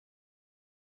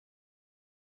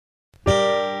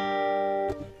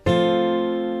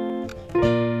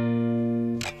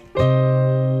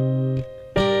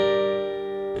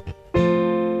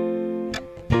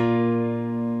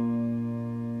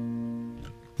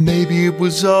Maybe it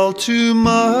was all too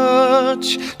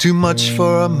much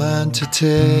for a man to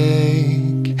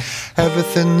take.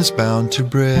 Everything's bound to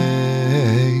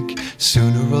break.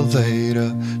 Sooner or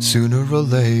later,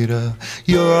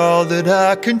 you're all that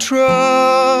I can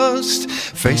trust.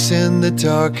 Facing the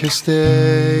darkest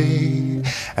day,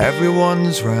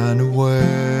 everyone's ran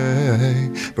away,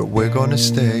 but we're gonna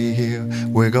stay here,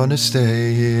 we're gonna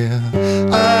stay here.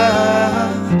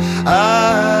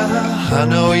 I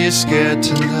know you're scared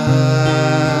tonight.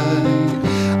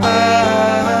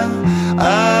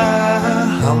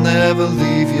 I'll never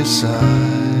leave your side.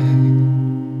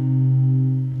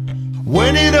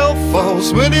 When it all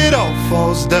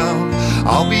falls down,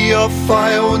 I'll be your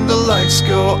fire when the lights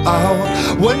go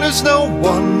out. When there's no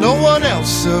one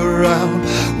else around,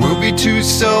 we'll be two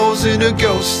souls in a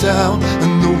ghost town.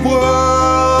 And the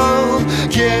world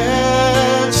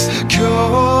gets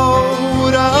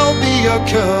cold, I'll be your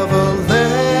cover.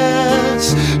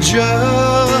 Let's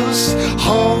just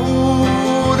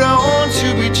hold on to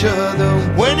each other.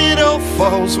 When it all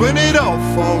falls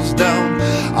down,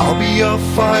 I'll be your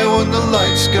fire when the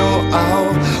lights go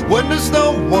out. When there's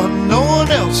no one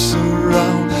else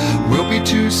around, we'll be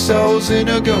two souls in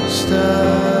a ghost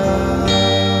town.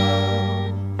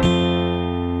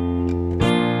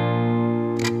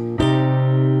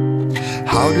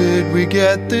 How did we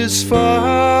get this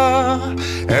far?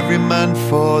 Every man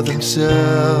for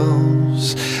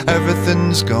themselves.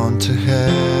 Everything's gone to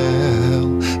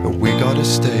hell, but we gotta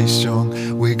stay strong,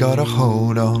 we gotta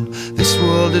hold on. This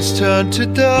world has turned to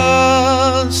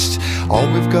dust. All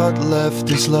we've got left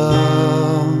is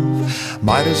love.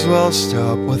 Might as well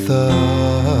start with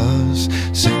us,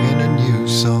 singing a new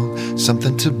song,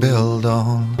 something to build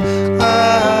on.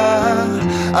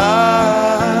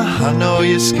 I know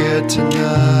you're scared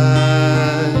tonight.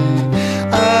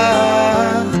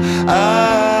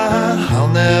 I'll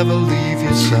never leave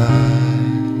your side.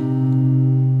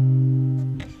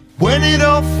 When it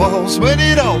all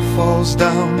falls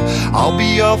down, I'll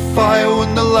be your fire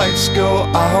when the lights go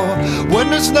out. When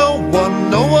there's no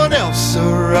one else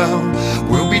around,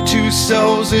 we'll be two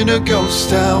souls in a ghost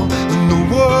town. And the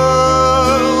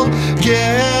world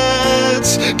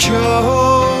gets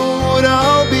cold,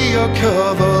 I'll be your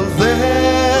cover.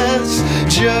 Let's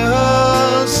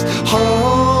just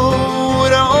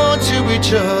hold on to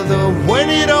each other. When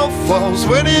it all falls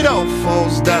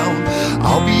down,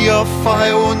 I'll be your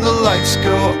fire when the lights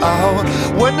go out.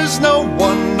 When there's no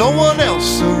one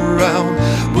else around,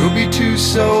 we'll be two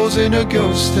souls in a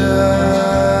ghost town.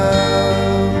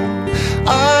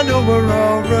 I know we're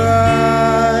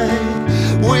alright,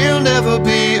 we'll never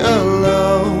be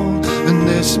alone in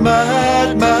this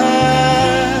mad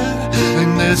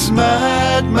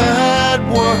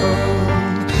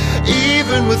world.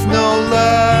 Even with no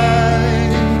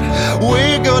light,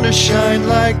 we're gonna shine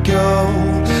like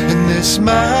gold in this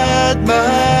mad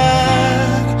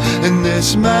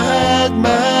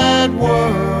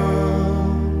world.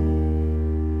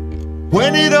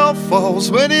 When it all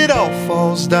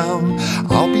falls down,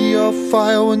 I'll be your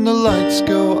fire when the lights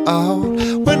go out.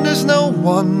 When there's no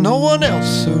one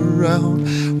else around,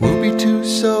 we'll be two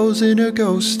souls in a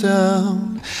ghost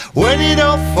town. When it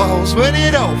all falls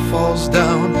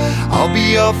down, I'll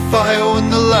be your fire when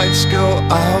the lights go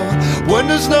out. When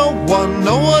there's no one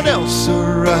else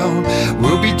around,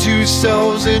 we'll be two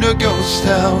souls in a ghost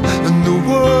town. And the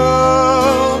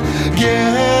world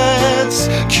gets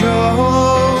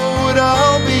cold,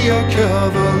 I'll be your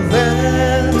cover.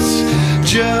 Let's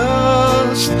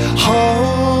just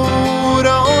hold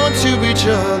on to each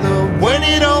other. When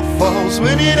it all falls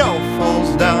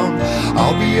down,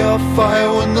 I'll be your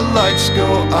fire when the lights go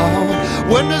out.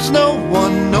 When there's no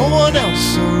one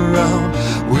else around,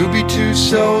 we'll be two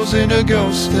souls in a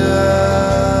ghost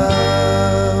town.